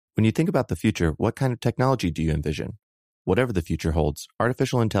When you think about the future, what kind of technology do you envision? Whatever the future holds,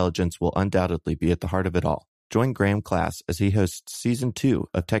 artificial intelligence will undoubtedly be at the heart of it all. Join Graham Class as he hosts Season 2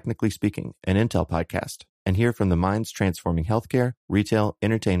 of Technically Speaking, an Intel podcast, and hear from the minds transforming healthcare, retail,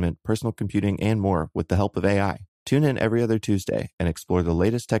 entertainment, personal computing, and more with the help of AI. Tune in every other Tuesday and explore the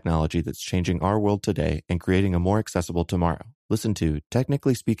latest technology that's changing our world today and creating a more accessible tomorrow. Listen to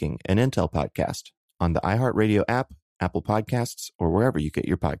Technically Speaking, an Intel podcast on the iHeartRadio app, Apple Podcasts, or wherever you get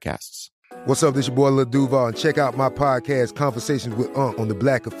your podcasts. What's up, this your boy Lil Duval, and check out my podcast, Conversations with Unc, on the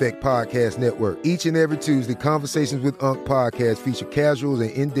Black Effect Podcast Network. Each and every Tuesday, Conversations with Unc podcast feature casuals and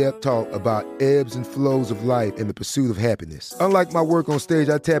in-depth talk about ebbs and flows of life and the pursuit of happiness. Unlike my work on stage,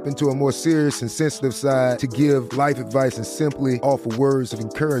 I tap into a more serious and sensitive side to give life advice and simply offer words of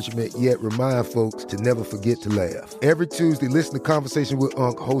encouragement, yet remind folks to never forget to laugh. Every Tuesday, listen to Conversations with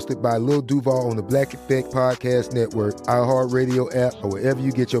Unc, hosted by Lil Duval on the Black Effect Podcast Network, iHeartRadio app, or wherever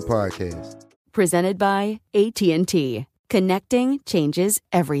you get your podcasts. Presented by AT&T. Connecting changes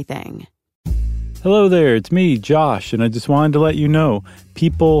everything. Hello there, it's me, Josh, and I just wanted to let you know,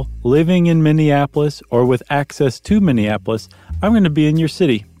 people living in Minneapolis or with access to Minneapolis, I'm going to be in your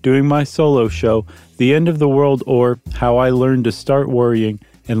city doing my solo show, The End of the World, or How I Learned to Start Worrying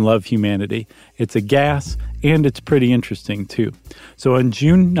and Love Humanity. It's a gas, and it's pretty interesting, too. So on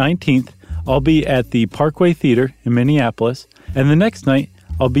June 19th, I'll be at the Parkway Theater in Minneapolis, and the next night,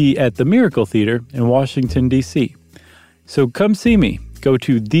 I'll be at the Miracle Theater in Washington, D.C. So come see me. Go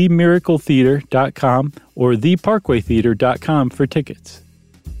to themiracletheater.com or theparkwaytheater.com for tickets.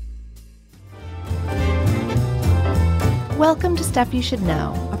 Welcome to Stuff You Should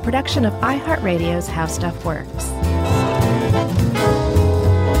Know, a production of iHeartRadio's How Stuff Works.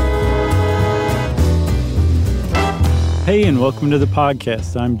 Hey, and welcome to the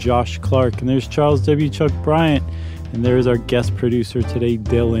podcast. I'm Josh Clark, and there's Charles W. Chuck Bryant. And there's our guest producer today,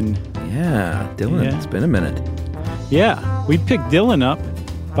 Dylan. Yeah, Dylan. Yeah. It's been a minute. Yeah, we picked Dylan up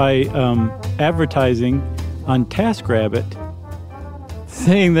by advertising on TaskRabbit,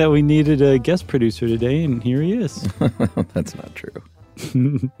 saying that we needed a guest producer today, and here he is. That's not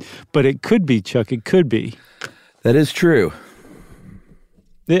true. But it could be, Chuck. It could be. That is true.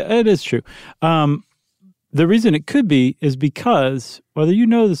 Yeah, it is true. The reason it could be is because, whether you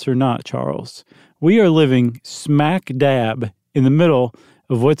know this or not, Charles, we are living smack dab in the middle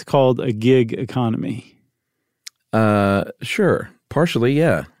of what's called a gig economy. Sure. Partially,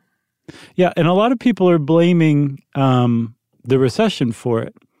 yeah. Yeah, and a lot of people are blaming the recession for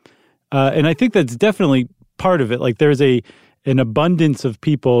it. And I think that's definitely part of it. Like there's an abundance of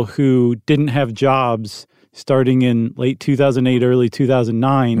people who didn't have jobs starting in late 2008, early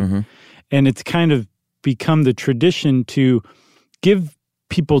 2009. Mm-hmm. And it's kind of become the tradition to give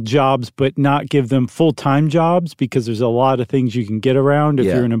people jobs but not give them full-time jobs because there's a lot of things you can get around if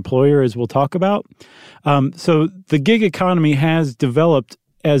you're an employer, as we'll talk about. So the gig economy has developed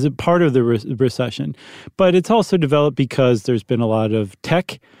as a part of the recession, but it's also developed because there's been a lot of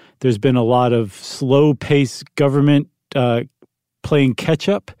tech, there's been a lot of slow-paced government playing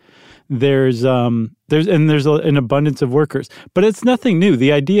catch-up. There's an abundance of workers, but it's nothing new.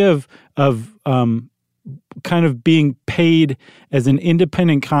 The idea of kind of being paid as an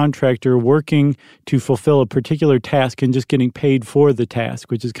independent contractor working to fulfill a particular task and just getting paid for the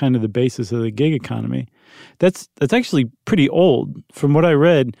task, which is kind of the basis of the gig economy. That's actually pretty old. From what I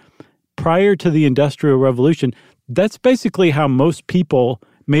read, prior to the Industrial Revolution, that's basically how most people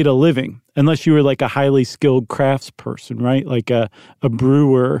made a living, unless you were like a highly skilled craftsperson, right? Like a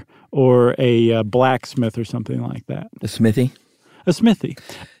brewer or a blacksmith or something like that. A smithy? A smithy.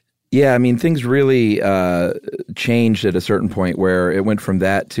 Yeah, I mean, things really changed at a certain point where it went from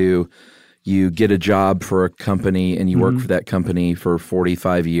that to you get a job for a company and you work for that company for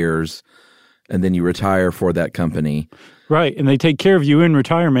 45 years and then you retire for that company. Right, and they take care of you in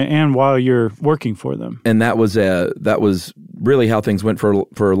retirement and while you're working for them. And that was really how things went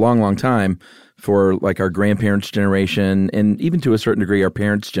for a long, long time for like our grandparents' generation and even to a certain degree our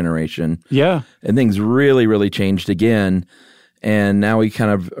parents' generation. Yeah. And things really, really changed again. And now we kind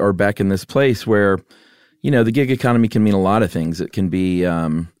of are back in this place where, you know, the gig economy can mean a lot of things. It can be,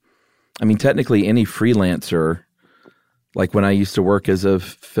 technically any freelancer, like when I used to work as a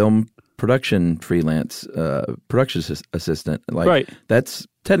film production freelance, production assistant, like that's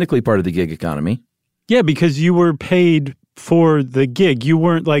technically part of the gig economy. Yeah, because you were paid for the gig. You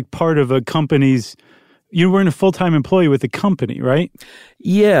weren't like part of a company's you weren't a full-time employee with the company, right?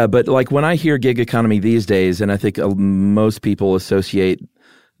 Yeah, but like when I hear gig economy these days, and I think most people associate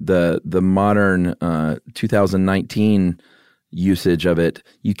the modern 2019 usage of it,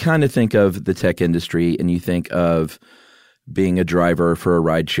 you kind of think of the tech industry and you think of, being a driver for a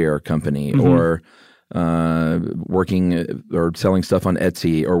rideshare company, or working or selling stuff on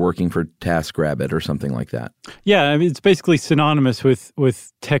Etsy, or working for TaskRabbit or something like that. Yeah, I mean, it's basically synonymous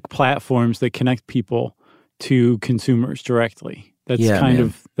with tech platforms that connect people to consumers directly.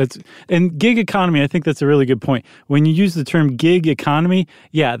 That's and gig economy, I think that's a really good point. When you use the term gig economy,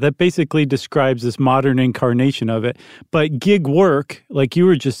 that basically describes this modern incarnation of it. But gig work, like you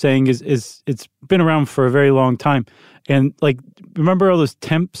were just saying, is it's been around for a very long time. And like, remember all those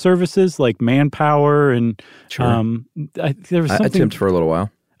temp services like Manpower and Sure. There was something. I temped for a little while.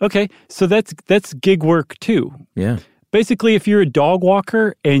 Okay, so that's gig work too. Yeah. Basically, if you're a dog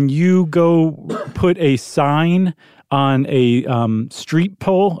walker and you go put a sign on a street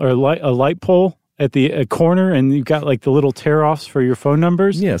pole or a light pole at a corner, and you've got like the little tear-offs for your phone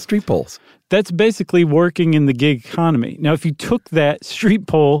numbers. Yeah, street poles. That's basically working in the gig economy. Now, if you took that street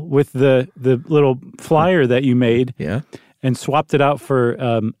pole with the little flyer that you made and swapped it out for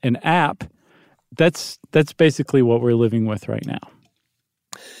an app, that's basically what we're living with right now.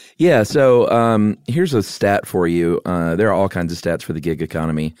 Yeah, so here's a stat for you. There are all kinds of stats for the gig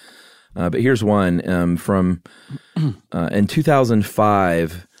economy. But here's one from in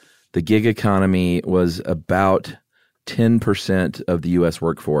 2005, the gig economy was about 10% of the U.S.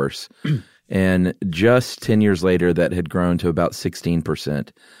 workforce. And just 10 years later, that had grown to about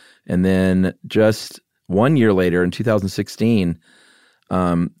 16%. And then just 1 year later, in 2016,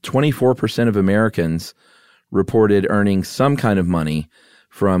 24% of Americans reported earning some kind of money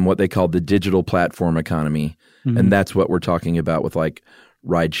from what they called the digital platform economy. Mm-hmm. And that's what we're talking about with like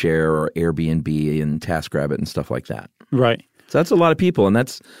rideshare or Airbnb and TaskRabbit and stuff like that. Right. So that's a lot of people. And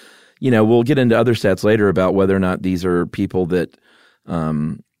that's, we'll get into other stats later about whether or not these are people that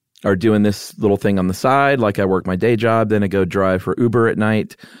are doing this little thing on the side, like I work my day job, then I go drive for Uber at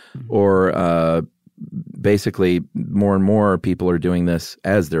night, or basically more and more people are doing this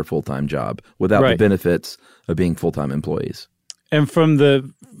as their full-time job without the benefits of being full-time employees. And from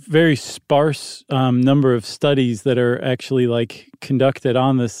the very sparse number of studies that are actually like conducted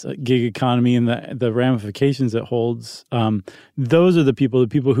on this gig economy and the ramifications it holds, those are the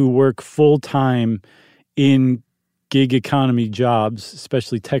people who work full-time in gig economy jobs,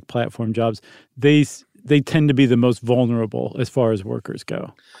 especially tech platform jobs. They tend to be the most vulnerable as far as workers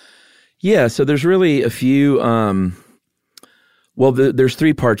go. Yeah, so there's really a few. There's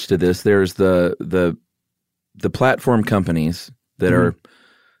three parts to this. There's the platform companies that are.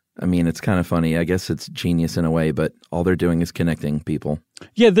 I mean, it's kind of funny. I guess it's genius in a way, but all they're doing is connecting people.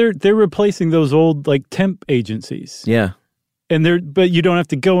 Yeah, they're replacing those old like temp agencies. Yeah. But you don't have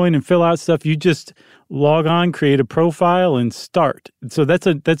to go in and fill out stuff. You just log on, create a profile, and start. So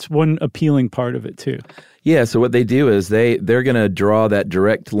that's one appealing part of it too. Yeah. So what they do is they're going to draw that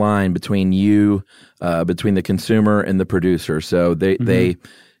direct line between you, between the consumer and the producer. So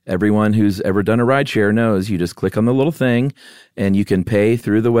everyone who's ever done a rideshare knows you just click on the little thing, and you can pay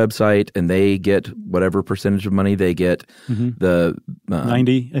through the website, and they get whatever percentage of money they get. The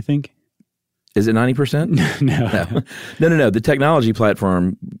 90, I think. Is it 90%? No. The technology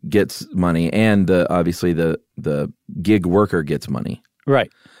platform gets money, and obviously the gig worker gets money.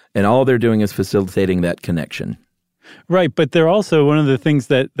 Right. And all they're doing is facilitating that connection. Right, but they're also one of the things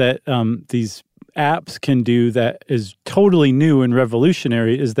that these apps can do that is totally new and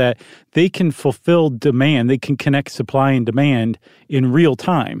revolutionary is that they can fulfill demand. They can connect supply and demand in real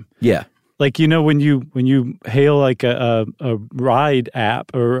time. Yeah. Like, when you hail like a ride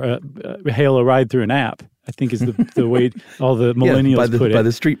app or hail a ride through an app, I think is the way all the millennials put it. By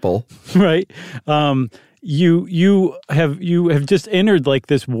the street pole. Right. You have just entered like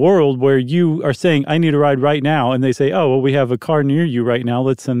this world where you are saying, I need a ride right now. And they say, oh, well, we have a car near you right now.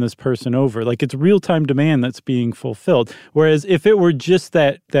 Let's send this person over. Like it's real-time demand that's being fulfilled. Whereas if it were just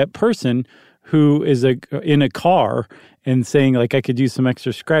that person who is in a car and saying like, I could use some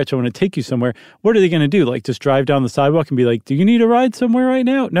extra scratch, I want to take you somewhere, what are they going to do? Like just drive down the sidewalk and be like, do you need a ride somewhere right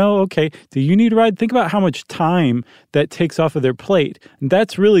now? No? Okay. Do you need a ride? Think about how much time that takes off of their plate. And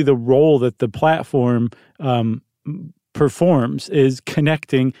that's really the role that the platform performs, is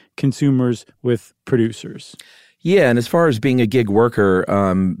connecting consumers with producers. Yeah, and as far as being a gig worker,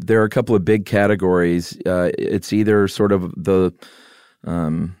 there are a couple of big categories. It's either sort of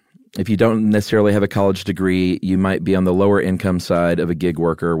if you don't necessarily have a college degree, you might be on the lower income side of a gig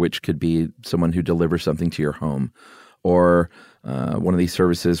worker, which could be someone who delivers something to your home, or one of these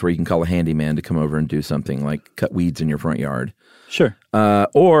services where you can call a handyman to come over and do something like cut weeds in your front yard. Sure.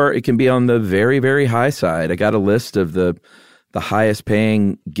 Or it can be on the very, very high side. I got a list of the highest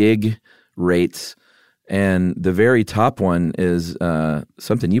paying gig rates, And the very top one is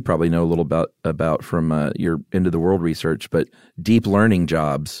something you probably know a little about from your Into the World research, but deep learning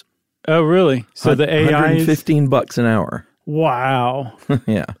jobs. Oh, really? So the AI is $115 an hour. Wow.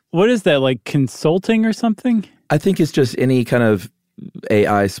 Yeah. What is that, like consulting or something? I think it's just any kind of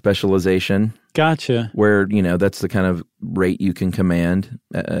AI specialization. Gotcha. Where, that's the kind of rate you can command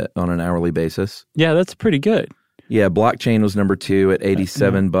on an hourly basis. Yeah, that's pretty good. Yeah, blockchain was number 2 at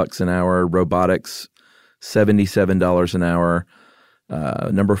 $87 an hour. Robotics, $77 an hour.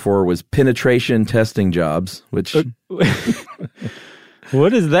 Number 4 was penetration testing jobs, which...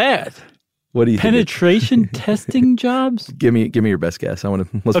 What is that? What do you think? Penetration testing jobs? Give me your best guess.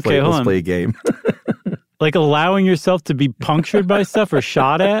 Let's play a game. Like allowing yourself to be punctured by stuff or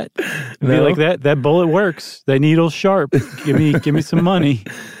shot at? No. Be like that bullet works. That needle's sharp. Give me some money.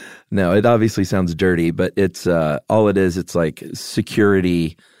 No, it obviously sounds dirty, but it's all it is. It's like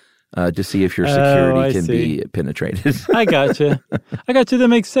security to see if your security can be penetrated. I gotcha. That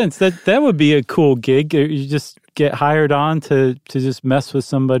makes sense. That would be a cool gig. You just get hired on to just mess with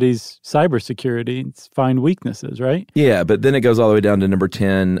somebody's cybersecurity and find weaknesses, right? Yeah, but then it goes all the way down to number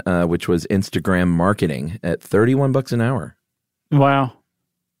 10, which was Instagram marketing at $31 an hour. Wow.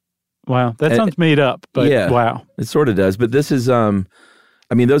 That sounds made up, but yeah, wow. It sort of does. But this is, those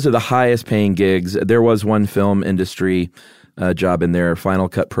are the highest paying gigs. There was one film industry job in there, Final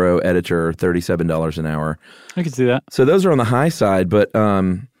Cut Pro editor, $37 an hour. I can see that. So those are on the high side, but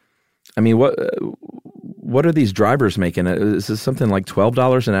what are these drivers making? Is this something like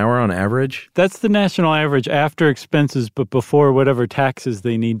 $12 an hour on average? That's the national average after expenses, but before whatever taxes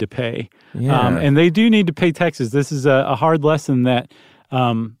they need to pay. Yeah. And they do need to pay taxes. This is a hard lesson that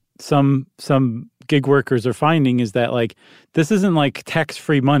some gig workers are finding, is that like this isn't like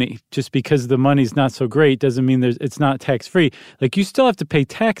tax-free money. Just because the money's not so great doesn't mean it's not tax-free. Like you still have to pay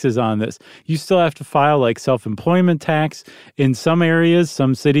taxes on this. You still have to file like self-employment tax in some areas,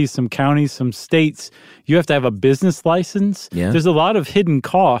 some cities, some counties, some states. You have to have a business license. Yeah. There's a lot of hidden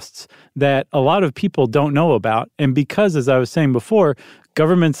costs that a lot of people don't know about. And because, as I was saying before,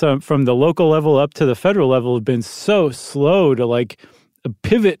 governments from the local level up to the federal level have been so slow to like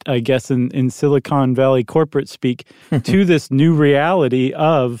pivot, I guess, in Silicon Valley corporate speak, to this new reality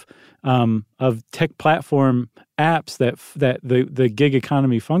of tech platform apps that the gig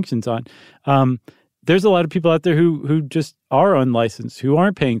economy functions on. There's a lot of people out there who just are unlicensed, who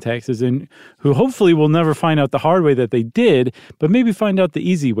aren't paying taxes, and who hopefully will never find out the hard way that they did, but maybe find out the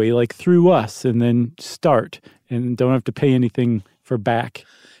easy way, like through us, and then start and don't have to pay anything for back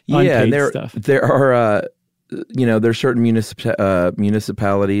unpaid stuff. There are there's certain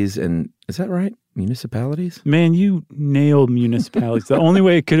municipalities, and is that right? Municipalities? Man, you nailed municipalities. The only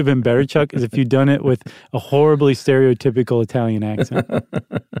way it could have been better, Chuck, is if you'd done it with a horribly stereotypical Italian accent.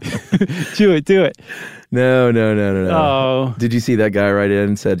 Do it. No. Oh. Did you see that guy write in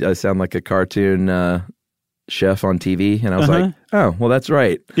and said, I sound like a cartoon chef on TV? And I was like, oh, well, that's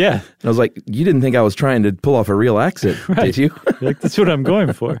right. Yeah. And I was like, you didn't think I was trying to pull off a real accent, did you? Like, that's what I'm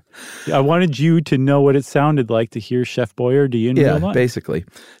going for. I wanted you to know what it sounded like to hear Chef Boyardee in real life. Yeah, basically.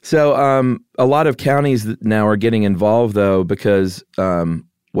 So a lot of counties now are getting involved, though, because,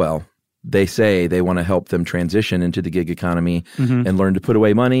 they say they want to help them transition into the gig economy and learn to put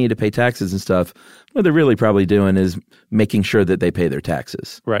away money to pay taxes and stuff. What they're really probably doing is making sure that they pay their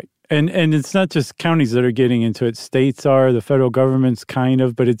taxes. Right. And it's not just counties that are getting into it. States are, the federal government's kind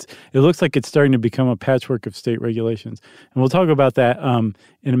of, but it looks like it's starting to become a patchwork of state regulations. And we'll talk about that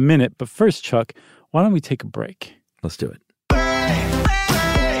in a minute. But first, Chuck, why don't we take a break? Let's do it.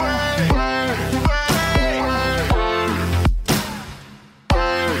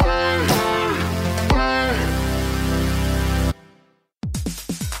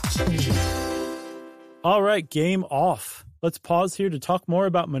 All right, game off. Let's pause here to talk more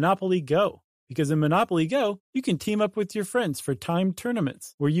about Monopoly Go. Because in Monopoly Go, you can team up with your friends for timed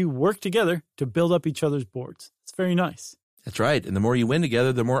tournaments where you work together to build up each other's boards. It's very nice. That's right. And the more you win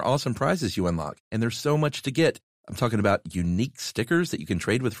together, the more awesome prizes you unlock. And there's so much to get. I'm talking about unique stickers that you can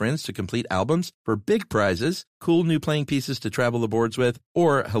trade with friends to complete albums for big prizes, cool new playing pieces to travel the boards with,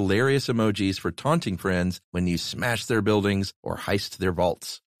 or hilarious emojis for taunting friends when you smash their buildings or heist their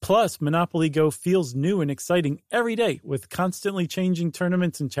vaults. Plus, Monopoly Go feels new and exciting every day with constantly changing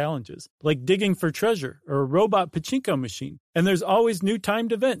tournaments and challenges, like digging for treasure or a robot pachinko machine. And there's always new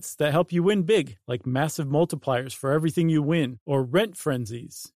timed events that help you win big, like massive multipliers for everything you win or rent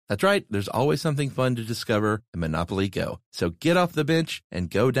frenzies. That's right. There's always something fun to discover in Monopoly Go. So get off the bench and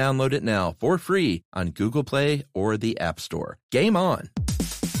go download it now for free on Google Play or the App Store. Game on!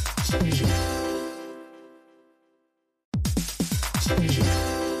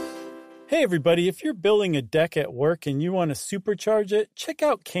 Hey everybody, if you're building a deck at work and you want to supercharge it, check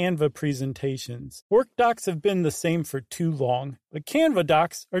out Canva presentations. Work docs have been the same for too long. The Canva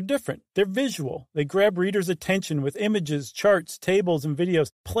docs are different. They're visual. They grab readers' attention with images, charts, tables, and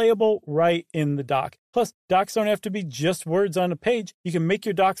videos playable right in the doc. Plus, docs don't have to be just words on a page. You can make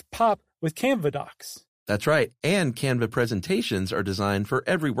your docs pop with Canva docs. That's right. And Canva presentations are designed for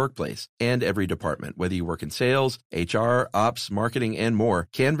every workplace and every department. Whether you work in sales, HR, ops, marketing, and more,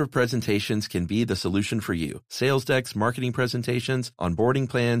 Canva presentations can be the solution for you. Sales decks, marketing presentations, onboarding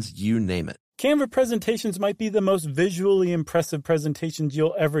plans, you name it. Canva presentations might be the most visually impressive presentations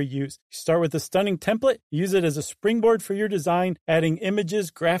you'll ever use. You start with a stunning template, use it as a springboard for your design, adding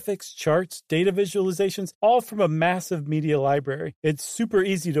images, graphics, charts, data visualizations, all from a massive media library. It's super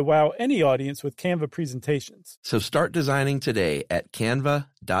easy to wow any audience with Canva presentations. So start designing today at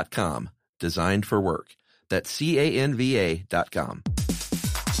canva.com. Designed for work. That's canva.com.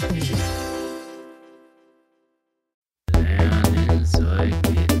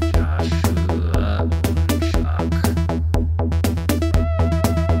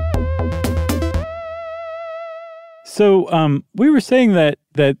 So we were saying that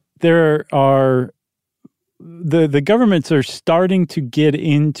there are the governments are starting to get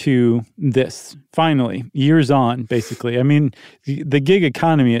into this finally, years on, basically. I mean, the gig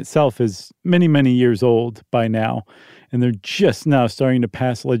economy itself is many, many years old by now, and they're just now starting to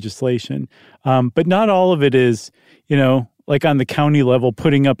pass legislation. But not all of it is, like on the county level,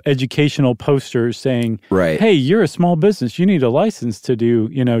 putting up educational posters saying, right, hey, you're a small business. You need a license to do,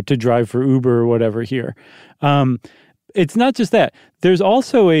 to drive for Uber or whatever here. It's not just that. There's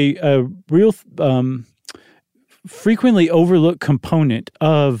also a real frequently overlooked component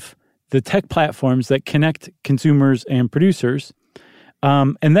of the tech platforms that connect consumers and producers,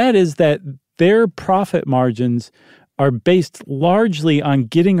 and that is that their profit margins are based largely on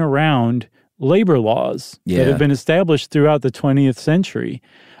getting around labor laws that have been established throughout the 20th century,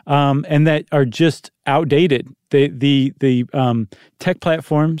 and that are just outdated. The tech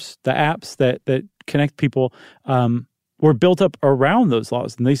platforms, the apps that connect people, were built up around those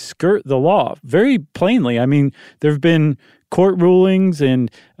laws, and they skirt the law very plainly. I mean, there have been court rulings and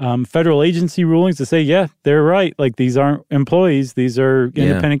federal agency rulings to say, yeah, they're right. Like, these aren't employees; these are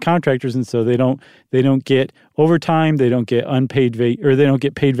independent contractors, and so they don't get overtime, they don't get unpaid they don't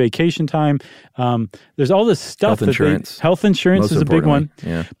get paid vacation time. There's all this stuff. Health insurance. Health insurance is a big one.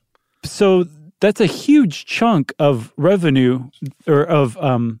 Yeah. So that's a huge chunk of revenue or of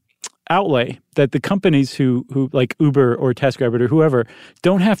outlay that the companies who like Uber or TaskRabbit or whoever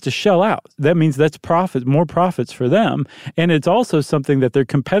don't have to shell out. That means that's more profits for them. And it's also something that their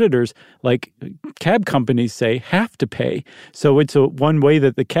competitors, like cab companies, say have to pay. So it's one way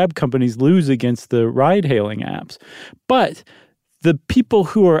that the cab companies lose against the ride-hailing apps. But the people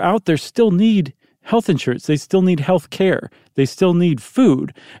who are out there still need health insurance. They still need health care. They still need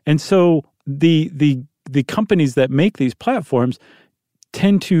food. And so the companies that make these platforms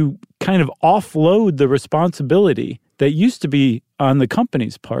tend to kind of offload the responsibility that used to be on the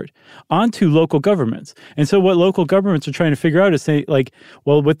company's part onto local governments. And so what local governments are trying to figure out is say, like,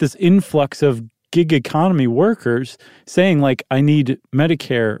 well, with this influx of gig economy workers saying, like, I need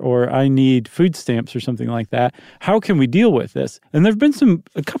Medicare or I need food stamps or something like that, how can we deal with this? And there have been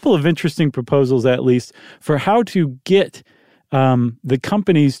a couple of interesting proposals, at least, for how to get the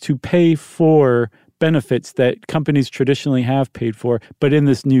companies to pay for benefits that companies traditionally have paid for, but in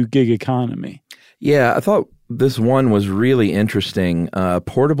this new gig economy. Yeah, I thought this one was really interesting.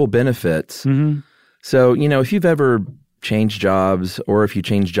 Portable benefits. Mm-hmm. So, if you've ever changed jobs, or if you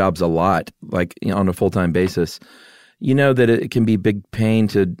change jobs a lot, like on a full-time basis, you know that it can be big pain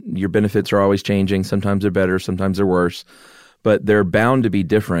your benefits are always changing. Sometimes they're better, sometimes they're worse, but they're bound to be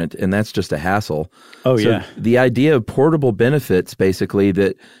different, and that's just a hassle. Oh, so yeah. The idea of portable benefits, basically,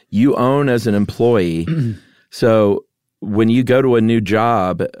 that you own as an employee. So when you go to a new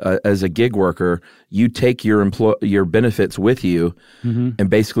job as a gig worker, you take your benefits with you, mm-hmm. and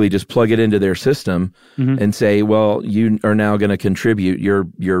basically just plug it into their system, mm-hmm. and say, well, you are now going to contribute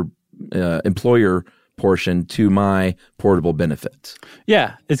your employer portion to my portable benefits.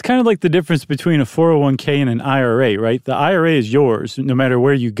 Yeah, it's kind of like the difference between a 401k and an IRA, right? The IRA is yours no matter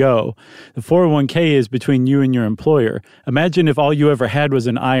where you go. The 401k is between you and your employer. Imagine if all you ever had was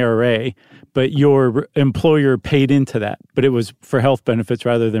an IRA, but your employer paid into that, but it was for health benefits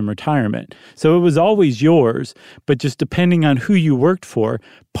rather than retirement. So it was always yours, but just depending on who you worked for,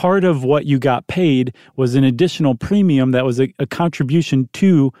 part of what you got paid was an additional premium that was a contribution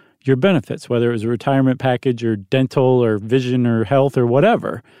to your benefits, whether it was a retirement package or dental or vision or health or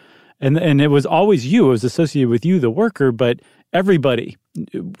whatever. And it was always you. It was associated with you, the worker, but everybody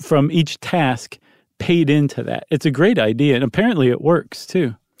from each task paid into that. It's a great idea, and apparently it works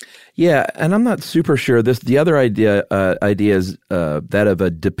too. Yeah, and I'm not super sure. The other idea is that of a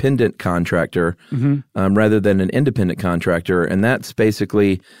dependent contractor rather than an independent contractor, and that's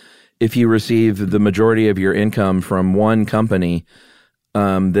basically if you receive the majority of your income from one company,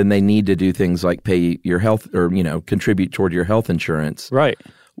 then they need to do things like pay your health or contribute toward your health insurance. Right.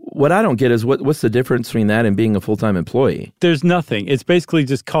 What I don't get is what's the difference between that and being a full-time employee? There's nothing. It's basically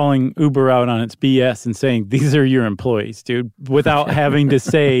just calling Uber out on its BS and saying, these are your employees, dude, without having to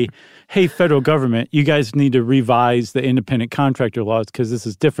say, hey, federal government, you guys need to revise the independent contractor laws because this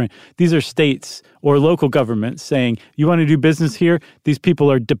is different. These are states or local governments saying, you want to do business here? These people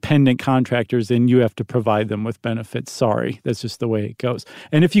are dependent contractors and you have to provide them with benefits. Sorry, that's just the way it goes.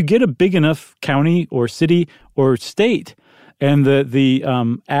 And if you get a big enough county or city or state, and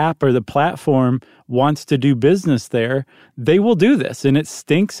the app or the platform wants to do business there, they will do this. And it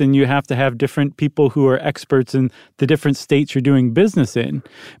stinks, and you have to have different people who are experts in the different states you're doing business in.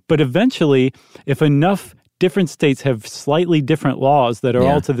 But eventually, if enough different states have slightly different laws that are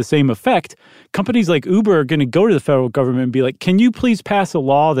all to the same effect, companies like Uber are going to go to the federal government and be like, can you please pass a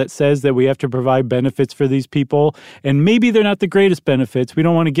law that says that we have to provide benefits for these people? And maybe they're not the greatest benefits. We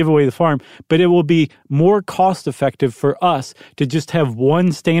don't want to give away the farm, but it will be more cost effective for us to just have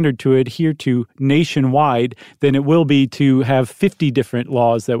one standard to adhere to nationwide than it will be to have 50 different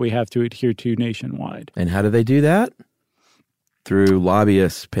laws that we have to adhere to nationwide. And how do they do that? Through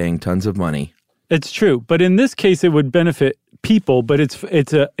lobbyists paying tons of money. It's true, but in this case, it would benefit people. But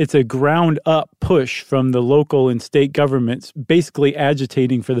it's a ground up push from the local and state governments, basically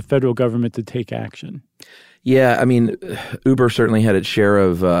agitating for the federal government to take action. Yeah, I mean, Uber certainly had its share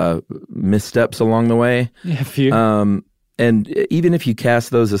of missteps along the way. Yeah, a few. And even if you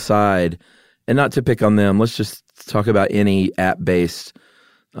cast those aside, and not to pick on them, let's just talk about any app-based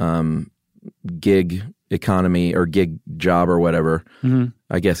gig economy or gig job or whatever. Mm-hmm.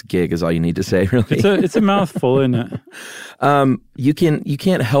 I guess gig is all you need to say, really. It's a mouthful, isn't it? You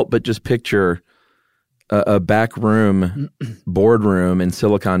can't help but just picture a back room boardroom in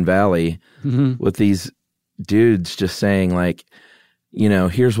Silicon Valley with these dudes just saying like,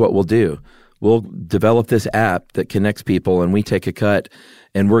 here's what we'll do. We'll develop this app that connects people and we take a cut,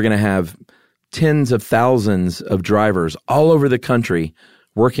 and we're going to have tens of thousands of drivers all over the country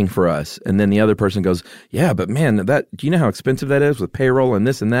working for us. And then the other person goes, yeah, but man, do you know how expensive that is with payroll and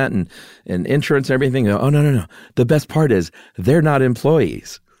this and that and insurance and everything? Oh, no. The best part is they're not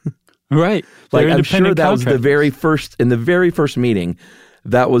employees. Right. Like, I'm sure that was in the very first meeting,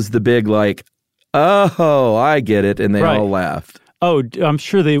 that was the big like, oh, I get it. And they all laughed. Oh, I'm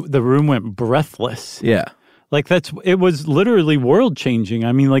sure the room went breathless. Yeah. Like it was literally world changing.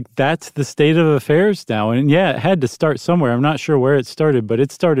 I mean, like that's the state of affairs now. And yeah, it had to start somewhere. I'm not sure where it started, but it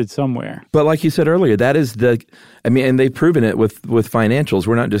started somewhere. But like you said earlier, that is and they've proven it with financials.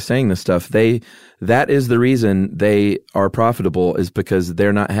 We're not just saying this stuff. That is the reason they are profitable, is because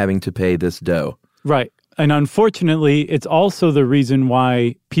they're not having to pay this dough. Right. And unfortunately, it's also the reason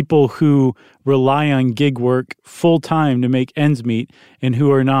why people who rely on gig work full time to make ends meet and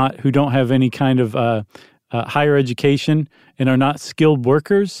who don't have any kind of higher education and are not skilled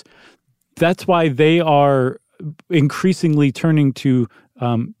workers, that's why they are increasingly turning to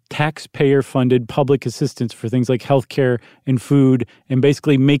taxpayer-funded public assistance for things like healthcare and food and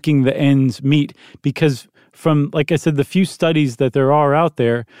basically making the ends meet. Because from, like I said, the few studies that there are out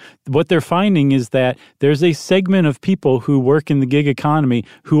there, what they're finding is that there's a segment of people who work in the gig economy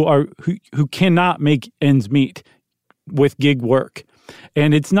who cannot make ends meet with gig work.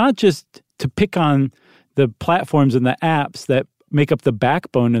 And it's not just to pick on the platforms and the apps that make up the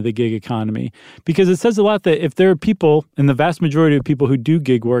backbone of the gig economy, because it says a lot that if there are people, and the vast majority of people who do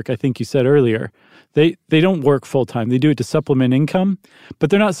gig work, I think you said earlier, they don't work full time. They do it to supplement income, but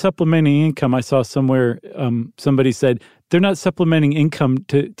they're not supplementing income. I saw somewhere somebody said they're not supplementing income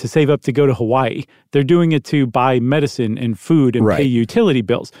to save up to go to Hawaii. They're doing it to buy medicine and food and pay utility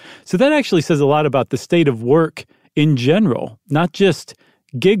bills. So that actually says a lot about the state of work in general, not just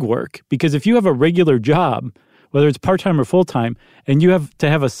gig work. Because if you have a regular job, whether it's part-time or full-time, and you have to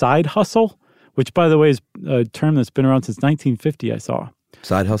have a side hustle, which, by the way, is a term that's been around since 1950, I saw.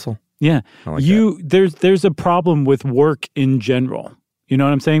 Side hustle? Yeah. I like that. There's a problem with work in general. You know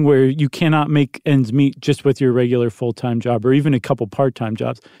what I'm saying? Where you cannot make ends meet just with your regular full-time job or even a couple part-time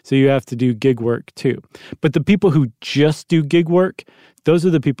jobs. So you have to do gig work too. But the people who just do gig work, those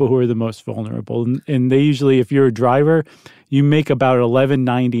are the people who are the most vulnerable. And they usually, if you're a driver, you make about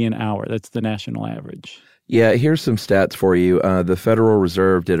 $11.90 an hour. That's the national average. Yeah, here's some stats for you. The Federal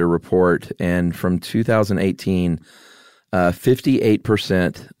Reserve did a report, and from 2018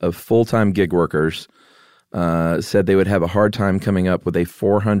 58% of full-time gig workers said they would have a hard time coming up with a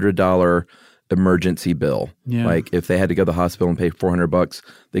 $400 emergency bill. Yeah. Like if they had to go to the hospital and pay $400,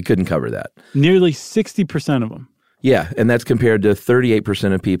 they couldn't cover that. Nearly 60% of them. Yeah, and that's compared to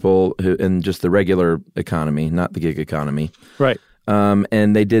 38% of people who in just the regular economy, not the gig economy. Right.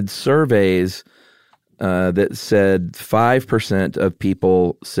 And they did surveys that said 5% of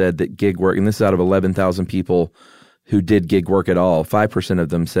people said that gig work, and this is out of 11,000 people who did gig work at all, 5% of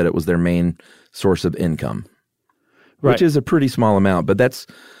them said it was their main source of income, Right. which is a pretty small amount, but that's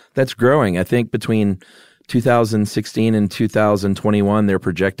growing. I think between 2016 and 2021, they're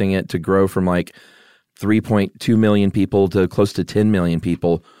projecting it to grow from like 3.2 million people to close to 10 million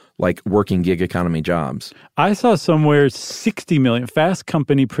people, like working gig economy jobs. I saw somewhere 60 million. Fast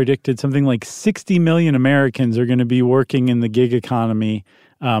Company predicted something like 60 million Americans are going to be working in the gig economy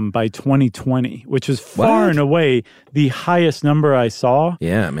by 2020, which is far and away the highest number I saw.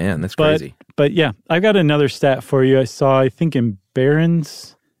 Yeah, man, that's crazy. But yeah, I've got another stat for you. I saw, I think in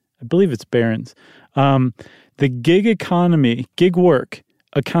Barron's, I believe it's Barron's, the gig economy, gig work,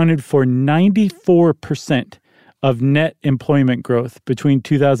 accounted for 94% of net employment growth between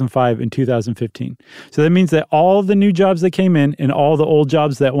 2005 and 2015. So that means that all the new jobs that came in and all the old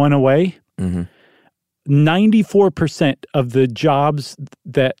jobs that went away, 94% of the jobs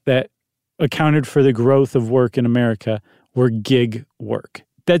that accounted for the growth of work in America were gig work.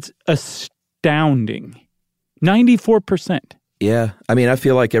 That's astounding. 94%. Yeah. I mean, I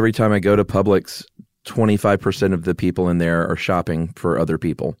feel like every time I go to Publix, 25% of the people in there are shopping for other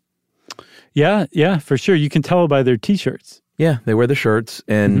people. Yeah, for sure. You can tell by their T-shirts. Yeah, they wear the shirts.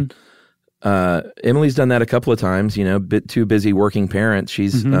 And Emily's done that a couple of times, you know, bit too busy working parents.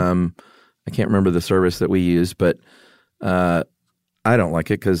 She's, I can't remember the service that we use, but I don't like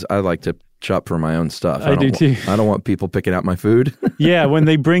it because I like to shop for my own stuff. I do too. I don't want people picking out my food. Yeah, when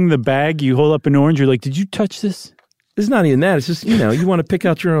they bring the bag, you hold up an orange, you're like, did you touch this? It's not even that. It's just, you know, you want to pick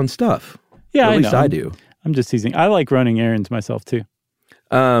out your own stuff. Yeah, at least know. I do. I'm just teasing. I like running errands myself too.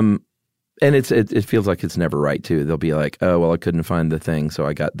 And it feels like it's never right too. They'll be like, oh, well, I couldn't find the thing, so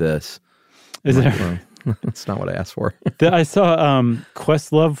I got this. Well, that's not what I asked for. I saw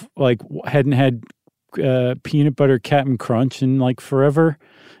Questlove hadn't had peanut butter Cap'n Crunch in like forever,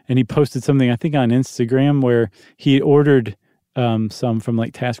 and he posted something I think on Instagram where he ordered some from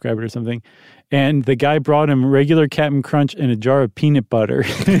like TaskRabbit or something, and the guy brought him regular Cap'n Crunch and a jar of peanut butter.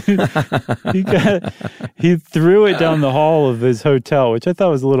 He threw it down the hall of his hotel, which I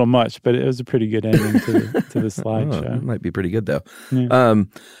thought was a little much, but it was a pretty good ending to the slideshow. It might be pretty good though. Yeah.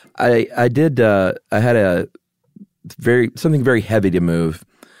 I had something very heavy to move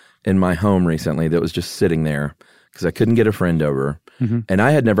in my home recently that was just sitting there because I couldn't get a friend over, and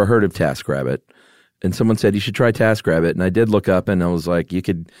I had never heard of TaskRabbit. And someone said you should try TaskRabbit, and I did look up, and I was like, you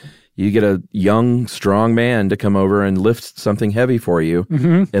get a young, strong man to come over and lift something heavy for you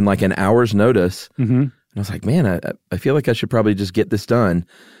in like an hour's notice. And I was like, man, I feel like I should probably just get this done.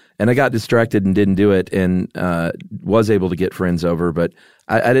 And I got distracted and didn't do it, and was able to get friends over, but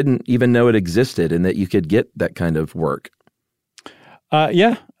I didn't even know it existed and that you could get that kind of work.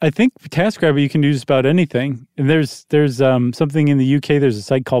 Yeah, I think TaskRabbit you can do just about anything. And there's something in the UK. There's a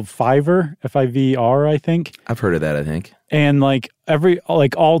site called Fiverr, Fiverr, I think. I've heard of that. I think. And like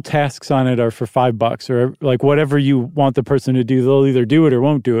all tasks on it are for $5, or like whatever you want the person to do, they'll either do it or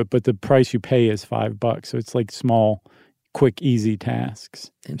won't do it. But the price you pay is $5, so it's like small, quick, easy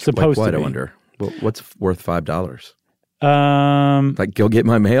tasks. Supposed like what, to be. I wonder. What's worth $5? Like go get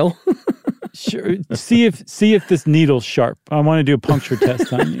my mail. Sure. See if this needle's sharp. I want to do a puncture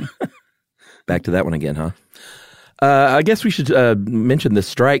test on you. Back to that one again, huh? I guess we should mention the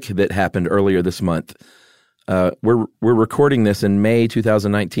strike that happened earlier this month. We're recording this in May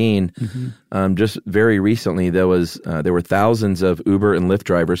 2019. Just very recently, there were thousands of Uber and Lyft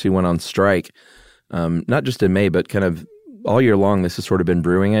drivers who went on strike. Not just in May, but kind of all year long. This has sort of been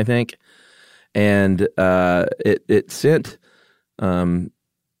brewing, I think, and it sent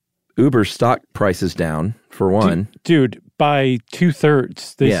Uber's stock prices down, for one. Dude, by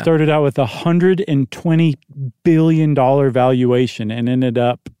 2/3. They started out with $120 billion valuation and ended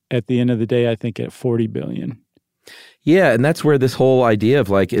up at the end of the day, I think, at $40 billion. Yeah, and that's where this whole idea of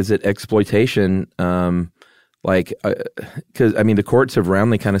like, is it exploitation? Because I mean, the courts have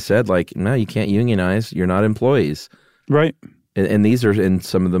roundly kind of said like, no, you can't unionize. You're not employees, right? And these are in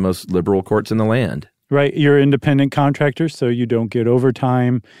some of the most liberal courts in the land. Right, you're independent contractors, so you don't get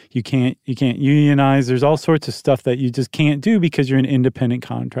overtime. You can't unionize. There's all sorts of stuff that you just can't do because you're an independent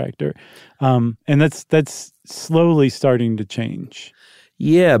contractor, and that's slowly starting to change.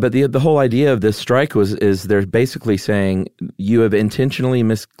 Yeah, but the whole idea of this strike is they're basically saying you have intentionally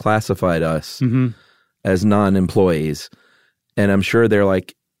misclassified us as non-employees. And I'm sure they're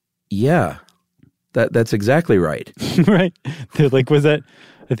like, yeah, that's exactly right. Right. They're like, was that,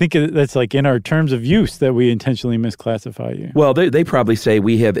 I think that's like in our terms of use that we intentionally misclassify you. Well, they probably say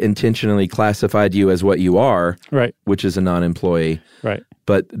we have intentionally classified you as what you are, right? Which is a non-employee. Right.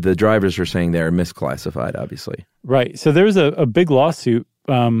 But the drivers are saying they're misclassified, obviously. Right. So there was a big lawsuit.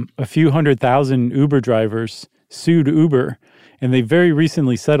 A few 100,000 Uber drivers sued Uber, and they very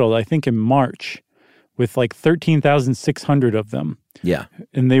recently settled, I think in March, with like 13,600 of them. Yeah.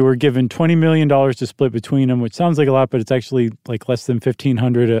 And they were given $20 million to split between them, which sounds like a lot, but it's actually like less than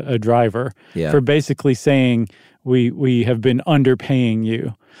 1,500 a driver for basically saying we have been underpaying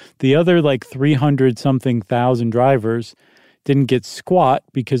you. The other like 300-something thousand drivers didn't get squat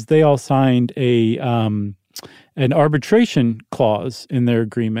because they all signed an arbitration clause in their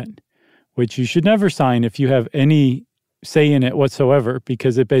agreement, which you should never sign if you have any say in it whatsoever,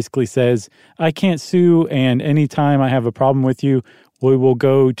 because it basically says, I can't sue, and anytime I have a problem with you, we will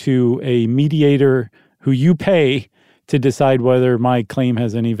go to a mediator who you pay to decide whether my claim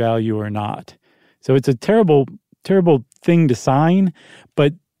has any value or not. So it's a terrible, terrible thing to sign.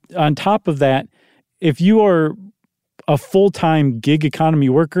 But on top of that, if you are a full-time gig economy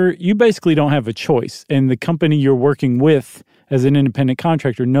worker, you basically don't have a choice. And the company you're working with as an independent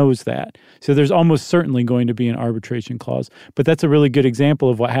contractor knows that. So there's almost certainly going to be an arbitration clause. But that's a really good example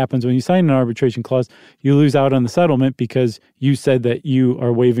of what happens when you sign an arbitration clause. You lose out on the settlement because you said that you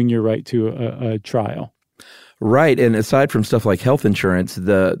are waiving your right to a trial. Right. And aside from stuff like health insurance,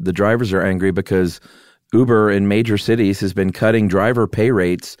 the drivers are angry because Uber in major cities has been cutting driver pay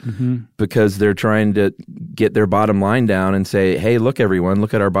rates because they're trying to get their bottom line down and say, hey, look, everyone,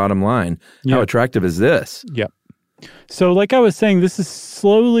 look at our bottom line. How attractive is this? Yep. So like I was saying, this is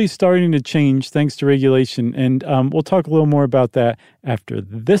slowly starting to change thanks to regulation. And we'll talk a little more about that after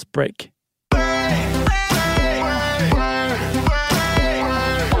this break.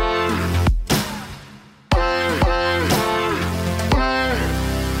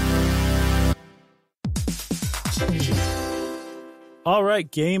 All right,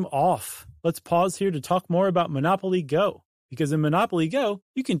 game off. Let's pause here to talk more about Monopoly Go. Because in Monopoly Go,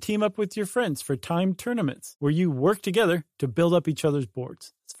 you can team up with your friends for timed tournaments where you work together to build up each other's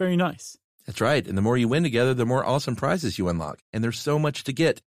boards. It's very nice. That's right. And the more you win together, the more awesome prizes you unlock. And there's so much to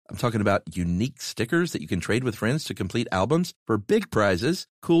get. I'm talking about unique stickers that you can trade with friends to complete albums for big prizes,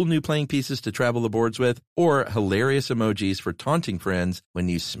 cool new playing pieces to travel the boards with, or hilarious emojis for taunting friends when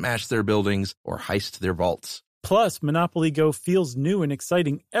you smash their buildings or heist their vaults. Plus, Monopoly Go feels new and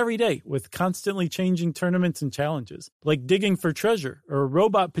exciting every day with constantly changing tournaments and challenges, like digging for treasure or a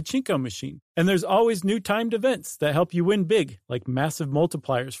robot pachinko machine. And there's always new timed events that help you win big, like massive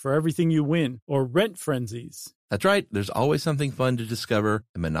multipliers for everything you win or rent frenzies. That's right. There's always something fun to discover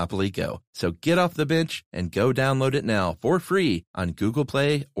in Monopoly Go. So get off the bench and go download it now for free on Google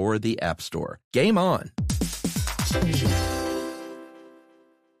Play or the App Store. Game on!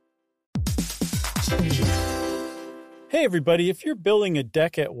 Hey everybody, if you're building a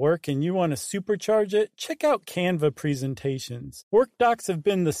deck at work and you want to supercharge it, check out Canva presentations. Work docs have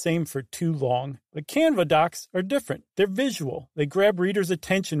been the same for too long, but Canva docs are different. They're visual. They grab readers'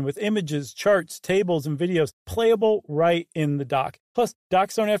 attention with images, charts, tables, and videos playable right in the doc. Plus,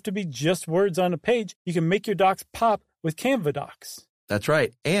 docs don't have to be just words on a page. You can make your docs pop with Canva docs. That's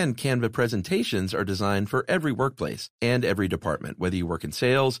right. And Canva presentations are designed for every workplace and every department. Whether you work in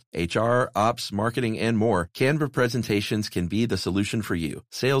sales, HR, ops, marketing, and more, Canva presentations can be the solution for you.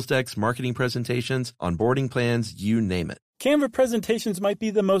 Sales decks, marketing presentations, onboarding plans, you name it. Canva presentations might be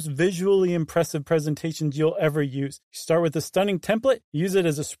the most visually impressive presentations you'll ever use. You start with a stunning template, use it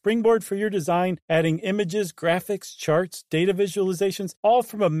as a springboard for your design, adding images, graphics, charts, data visualizations, all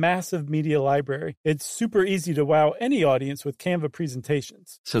from a massive media library. It's super easy to wow any audience with Canva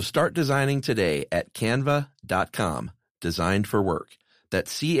presentations. So start designing today at canva.com. Designed for work.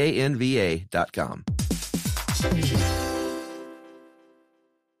 That's CANVA.com.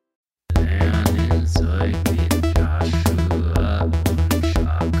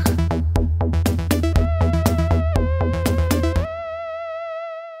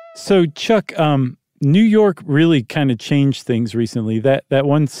 So, Chuck, New York really kind of changed things recently. That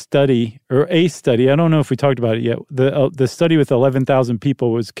one study, or a study, I don't know if we talked about it yet. The study with 11,000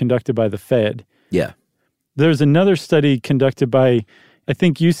 people was conducted by the Fed. Yeah. There's another study conducted by, I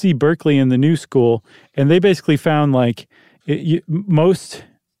think, UC Berkeley and the New School, and they basically found most,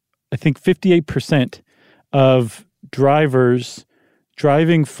 I think 58% of drivers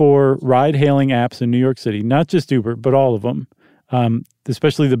driving for ride-hailing apps in New York City, not just Uber, but all of them,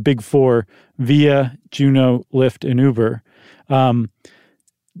 especially the big four, Via, Juno, Lyft, and Uber.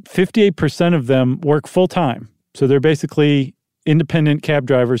 58% of them work full-time. So they're basically independent cab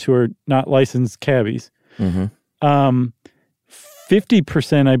drivers who are not licensed cabbies.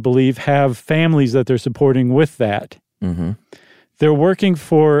 50%, I believe, have families that they're supporting with that. They're working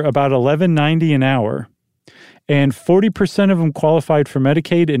for about $11.90 an hour, and 40% of them qualified for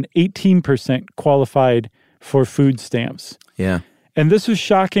Medicaid, and 18% qualified for food stamps. Yeah. And this was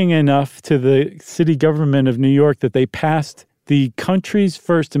shocking enough to the city government of New York that they passed the country's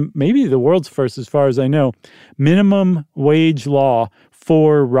first, and maybe the world's first, as far as I know, minimum wage law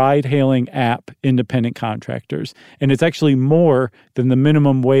for ride-hailing app independent contractors. And it's actually more than the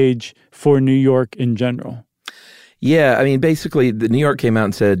minimum wage for New York in general. Yeah, I mean, basically, New York came out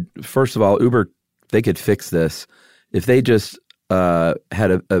and said, first of all, Uber, they could fix this if they just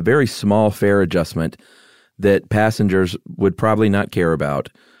had a very small fare adjustment that passengers would probably not care about.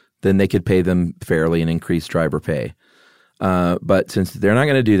 Then they could pay them fairly and increase driver pay. But since they're not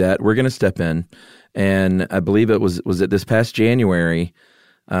going to do that, we're going to step in. And I believe it was it this past January,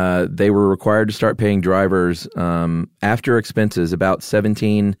 they were required to start paying drivers after expenses about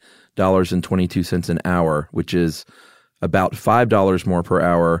 $17.22 an hour, which is about $5 more per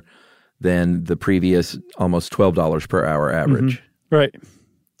hour than the previous almost $12 per hour average. Right.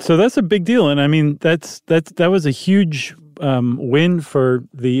 So that's a big deal. And I mean, that was a huge win for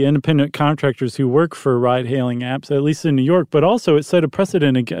the independent contractors who work for ride-hailing apps, at least in New York. But also it set a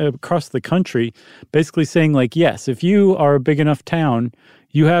precedent across the country, basically saying, like, yes, if you are a big enough town,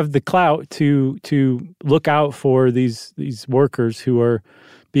 you have the clout to look out for these workers who are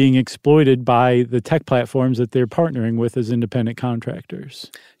being exploited by the tech platforms that they're partnering with as independent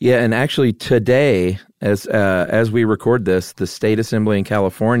contractors. Yeah, and actually today, as we record this, the State Assembly in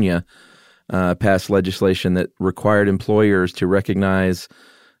California passed legislation that required employers to recognize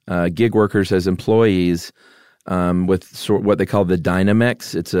gig workers as employees with what they call the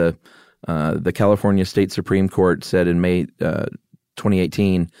Dynamex. It's the California State Supreme Court said in May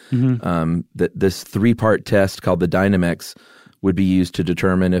 2018 that this three-part test called the Dynamex would be used to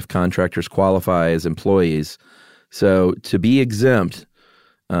determine if contractors qualify as employees. So to be exempt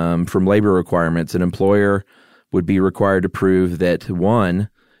from labor requirements, an employer would be required to prove that, one,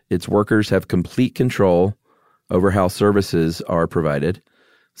 its workers have complete control over how services are provided.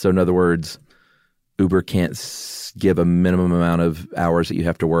 So in other words, Uber can't give a minimum amount of hours that you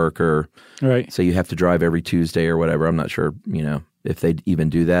have to work, or say you have to drive every Tuesday or whatever. I'm not sure, if they even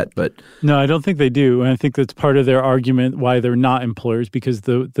do that, but no, I don't think they do. And I think that's part of their argument why they're not employers, because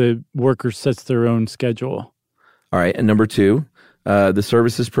the worker sets their own schedule. All right. And number two, the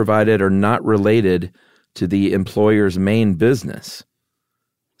services provided are not related to the employer's main business.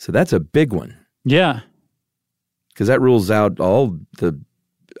 So that's a big one. Yeah. Because that rules out all the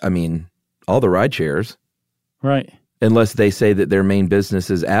ride shares. Right. Unless they say that their main business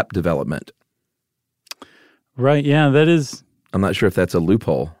is app development. Right. Yeah, that is. I'm not sure if that's a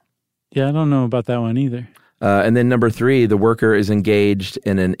loophole. Yeah, I don't know about that one either. And then number three, the worker is engaged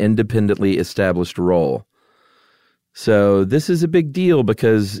in an independently established role. So this is a big deal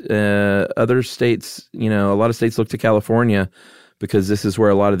because other states, a lot of states look to California because this is where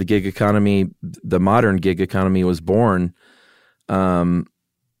a lot of the gig economy, the modern gig economy, was born. And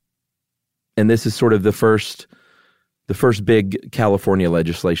this is sort of the first big California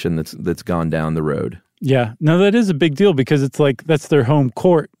legislation that's gone down the road. Yeah. No, that is a big deal because it's like that's their home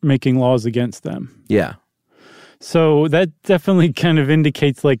court making laws against them. Yeah. So that definitely kind of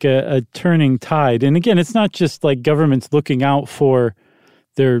indicates like a turning tide. And again, it's not just like governments looking out for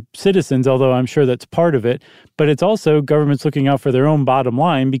their citizens, although I'm sure that's part of it, but it's also governments looking out for their own bottom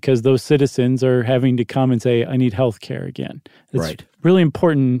line because those citizens are having to come and say, I need health care again. It's right. Really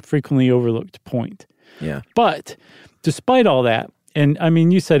important, frequently overlooked point. Yeah. But despite all that, and I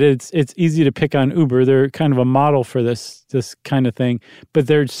mean, you said it's easy to pick on Uber. They're kind of a model for this kind of thing, but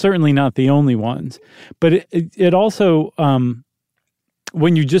they're certainly not the only ones. But it also,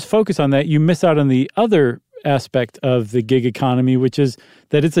 when you just focus on that, you miss out on the other aspect of the gig economy, which is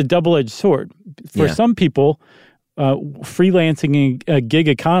that it's a double-edged sword. For some people, freelancing a gig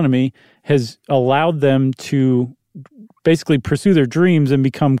economy has allowed them to basically pursue their dreams and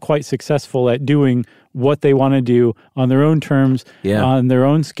become quite successful at doing what they want to do on their own terms, on their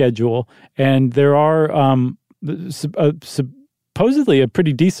own schedule. And there are supposedly a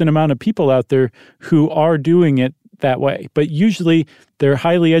pretty decent amount of people out there who are doing it that way. But usually they're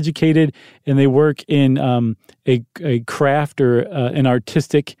highly educated and they work in a craft or an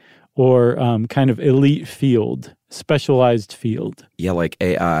artistic or kind of elite field. specialized field. Yeah, like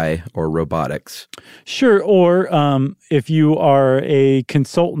AI or robotics. Sure, or if you are a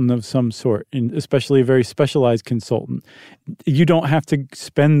consultant of some sort, and especially a very specialized consultant, you don't have to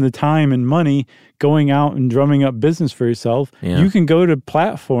spend the time and money going out and drumming up business for yourself. Yeah. You can go to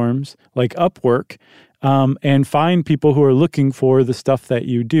platforms like Upwork and find people who are looking for the stuff that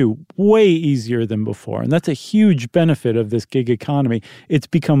you do way easier than before. And that's a huge benefit of this gig economy. It's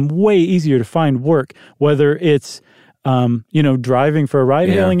become way easier to find work, whether it's, driving for a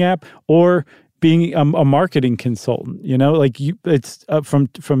ride-hailing app or being a marketing consultant. It's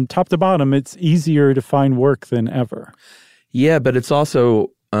from top to bottom, it's easier to find work than ever. Yeah, but it's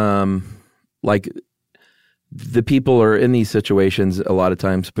also like the people are in these situations a lot of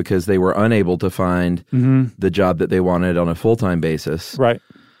times because they were unable to find the job that they wanted on a full-time basis. Right.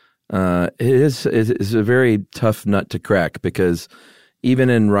 It's a very tough nut to crack because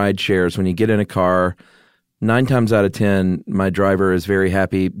even in ride shares, when you get in a car, 9 times out of 10, my driver is very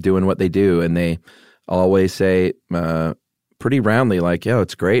happy doing what they do. And they always say pretty roundly like, "Yo,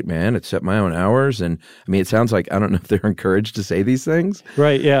 it's great, man. It's at my own hours." And I mean, it sounds like, I don't know if they're encouraged to say these things.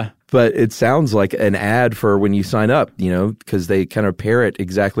 Right, yeah. But it sounds like an ad for when you sign up, because they kind of parrot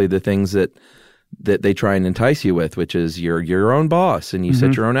exactly the things that they try and entice you with, which is you're your own boss and you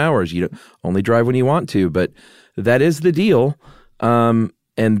set your own hours. You don't only drive when you want to, but that is the deal. And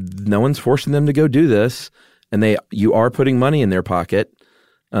no one's forcing them to go do this. And you are putting money in their pocket.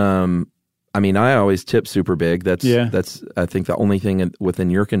 I mean, I always tip super big. That's I think the only thing within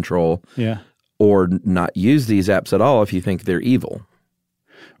your control. Yeah. Or not use these apps at all if you think they're evil.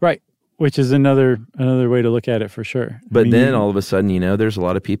 Right. Which is another way to look at it for sure. But then all of a sudden, there's a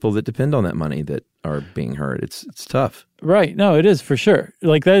lot of people that depend on that money that are being hurt. It's tough. Right. No, it is for sure.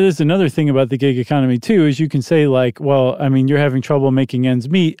 Like that is another thing about the gig economy too, is you can say like, well, I mean, you're having trouble making ends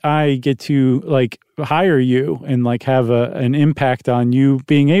meet. I get to like hire you and like have an impact on you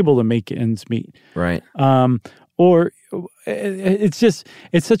being able to make ends meet. Right. Or it's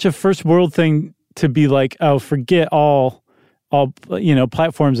such a first world thing to be like, oh, forget all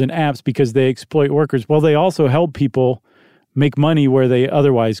platforms and apps because they exploit workers. Well, they also help people make money where they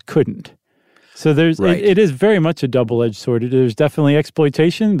otherwise couldn't. So it is very much a double-edged sword. There's definitely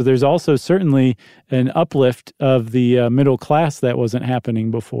exploitation, but there's also certainly an uplift of the middle class that wasn't happening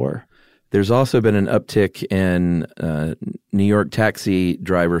before. There's also been an uptick in New York taxi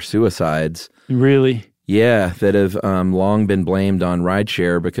driver suicides. Really? Yeah, that have long been blamed on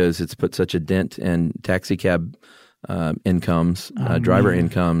rideshare because it's put such a dent in taxi cab incomes, driver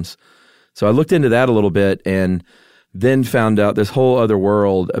incomes. So I looked into that a little bit and then found out this whole other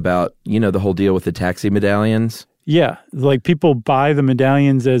world about, the whole deal with the taxi medallions. Yeah, like people buy the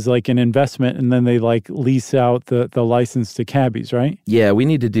medallions as like an investment and then they like lease out the license to cabbies, right? Yeah, we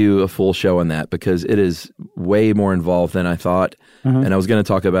need to do a full show on that because it is way more involved than I thought. And I was going to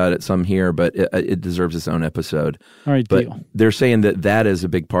talk about it some here, but it deserves its own episode. All right, but deal. They're saying that is a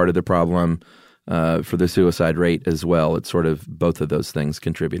big part of the problem for the suicide rate as well. It's sort of both of those things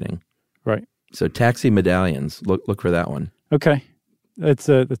contributing. Right. So taxi medallions, look for that one. Okay. That's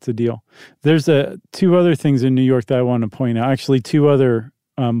a deal. There's two other things in New York that I want to point out. Actually, two other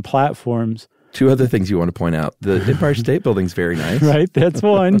platforms. Two other things you want to point out. The Empire State Building's very nice. Right, that's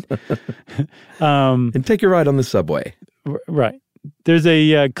one. And take a ride on the subway. Right. There's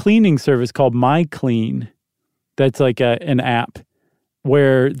a cleaning service called MyClean that's like an app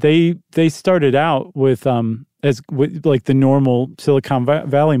where they started out with like the normal Silicon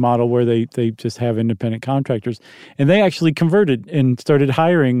Valley model where they just have independent contractors. And they actually converted and started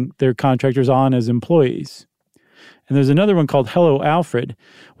hiring their contractors on as employees. And there's another one called Hello Alfred,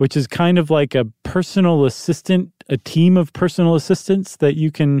 which is kind of like a personal assistant, a team of personal assistants that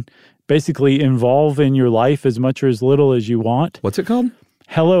you can basically involve in your life as much or as little as you want. What's it called?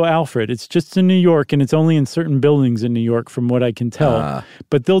 Hello Alfred. It's just in New York, and it's only in certain buildings in New York from what I can tell.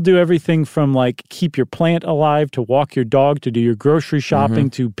 But they'll do everything from like keep your plant alive, to walk your dog, to do your grocery shopping,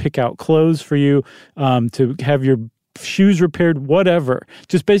 to pick out clothes for you, to have your shoes repaired, whatever.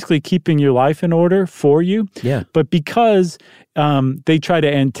 Just basically keeping your life in order for you. Yeah. But because they try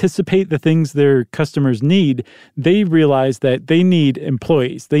to anticipate the things their customers need, they realize that they need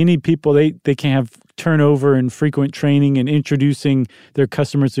employees. They need people. They can't have turnover and frequent training and introducing their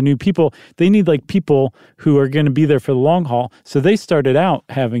customers to new people. They need like people who are going to be there for the long haul. So they started out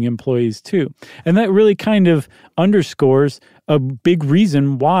having employees too. And that really kind of underscores a big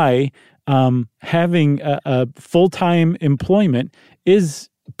reason why having a full-time employment is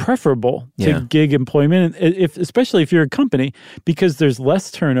preferable to gig employment, especially if you're a company, because there's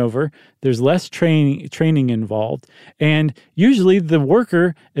less turnover, there's less training involved, and usually the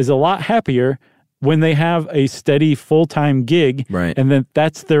worker is a lot happier when they have a steady full-time gig, Right. and then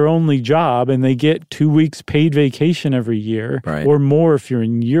that's their only job, and they get 2 weeks paid vacation every year, Right. or more if you're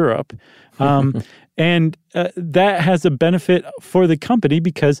in Europe. And that has a benefit for the company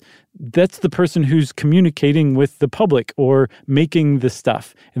because that's the person who's communicating with the public or making the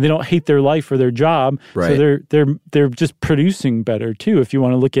stuff, and they don't hate their life or their job. Right. So they're just producing better too. If you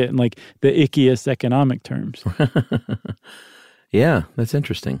want to look at it in like the ickiest economic terms. Yeah, that's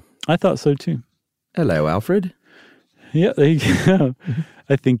interesting. I thought so too. Hello, Alfred. Yeah, there you go.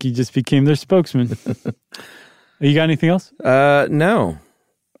 I think you just became their spokesman. You got anything else? No.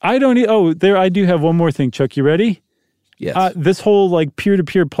 I don't. I do have one more thing, Chuck. You ready? Yes. This whole like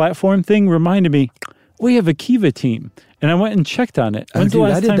peer-to-peer platform thing reminded me, we have a Kiva team, and I went and checked on it. I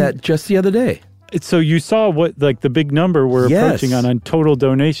did that just the other day. So you saw what like the big number we're approaching on total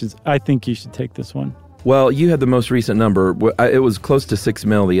donations. I think you should take this one. Well, you had the most recent number. It was close to $6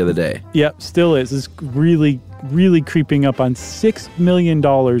 million the other day. Yep, still is. It's really, really creeping up on $6 million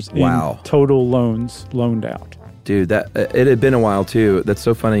in total loans loaned out. Dude, it had been a while too. That's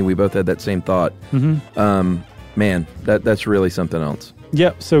so funny. We both had that same thought. Mm-hmm. Man, that's really something else.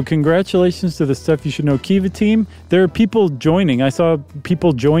 Yep. So congratulations to the Stuff You Should Know Kiva team. There are people joining. I saw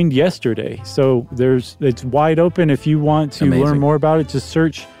people joined yesterday. So it's wide open. If you want to learn more about it, just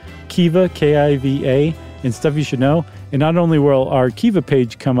search Kiva, Kiva, and Stuff You Should Know. And not only will our Kiva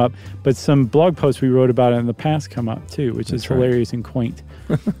page come up, but some blog posts we wrote about it in the past come up too, which is hilarious and quaint.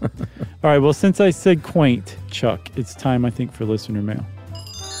 All right. Well, since I said quaint, Chuck, it's time, I think, for listener mail.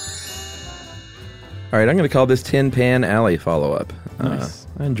 All right. I'm going to call this Tin Pan Alley follow-up. Nice.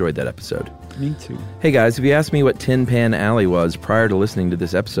 I enjoyed that episode. Me too. Hey, guys, if you asked me what Tin Pan Alley was prior to listening to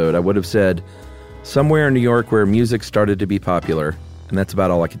this episode, I would have said somewhere in New York where music started to be popular. And that's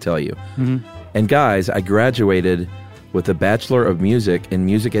about all I could tell you. Mm-hmm. And guys, I graduated with a Bachelor of Music in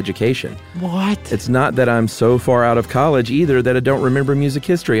Music Education. What? It's not that I'm so far out of college either that I don't remember music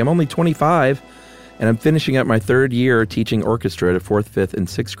history. I'm only 25, and I'm finishing up my third year teaching orchestra to 4th, 5th, and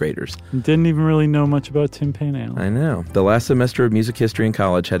 6th graders. Didn't even really know much about Tin Pan Alley. I know. The last semester of music history in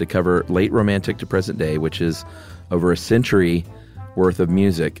college had to cover late Romantic to present day, which is over a century worth of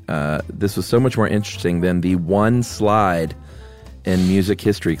music. This was so much more interesting than the one slide in music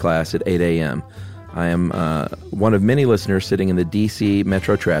history class at 8 a.m. I am one of many listeners sitting in the D.C.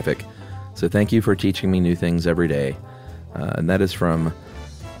 metro traffic, so thank you for teaching me new things every day. And that is from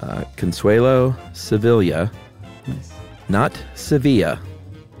Consuelo Sevilla, Nice. not Sevilla.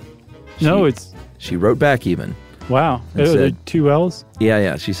 She wrote back even. Wow. And There are said- 2 L's?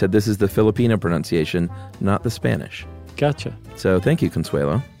 Yeah. She said this is the Filipino pronunciation, not the Spanish. Gotcha. So thank you,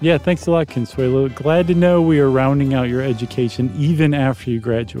 Consuelo. Yeah, thanks a lot, Consuelo. Glad to know we are rounding out your education even after you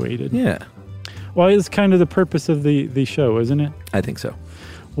graduated. Yeah, Well, it's kind of the purpose of the show, isn't it? I think so.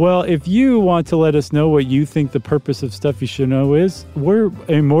 Well, if you want to let us know what you think the purpose of Stuff You Should Know is, we're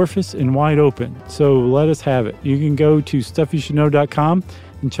amorphous and wide open. So let us have it. You can go to stuffyoushouldknow.com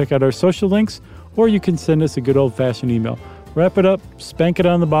and check out our social links, or you can send us a good old-fashioned email. Wrap it up, spank it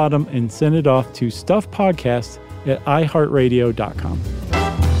on the bottom, and send it off to stuffpodcast@iheartradio.com.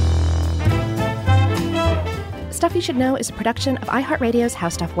 Stuff You Should Know is a production of iHeartRadio's How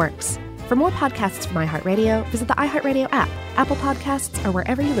Stuff Works. For more podcasts from iHeartRadio, visit the iHeartRadio app, Apple Podcasts, or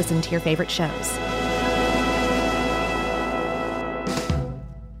wherever you listen to your favorite shows.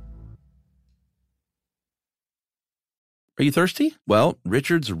 Are you thirsty? Well,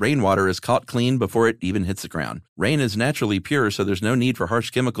 Richard's rainwater is caught clean before it even hits the ground. Rain is naturally pure, so there's no need for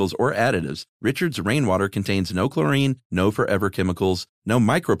harsh chemicals or additives. Richard's rainwater contains no chlorine, no forever chemicals, no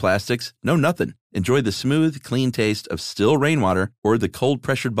microplastics, no nothing. Enjoy the smooth, clean taste of still rainwater or the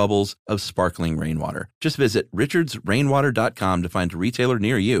cold-pressured bubbles of sparkling rainwater. Just visit richardsrainwater.com to find a retailer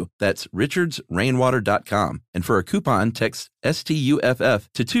near you. That's richardsrainwater.com. And for a coupon, text STUFF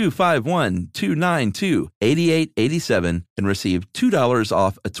to 251-292-8887 and receive $2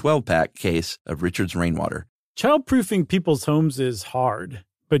 off a 12-pack case of Richard's Rainwater. Childproofing people's homes is hard,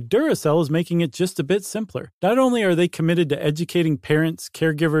 but Duracell is making it just a bit simpler. Not only are they committed to educating parents,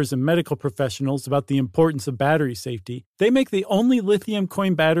 caregivers, and medical professionals about the importance of battery safety, they make the only lithium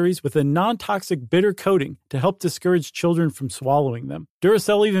coin batteries with a non-toxic bitter coating to help discourage children from swallowing them.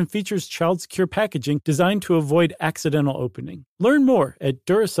 Duracell even features child-secure packaging designed to avoid accidental opening. Learn more at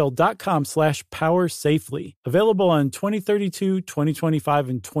Duracell.com/powersafely. Available on 2032, 2025,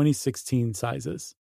 and 2016 sizes.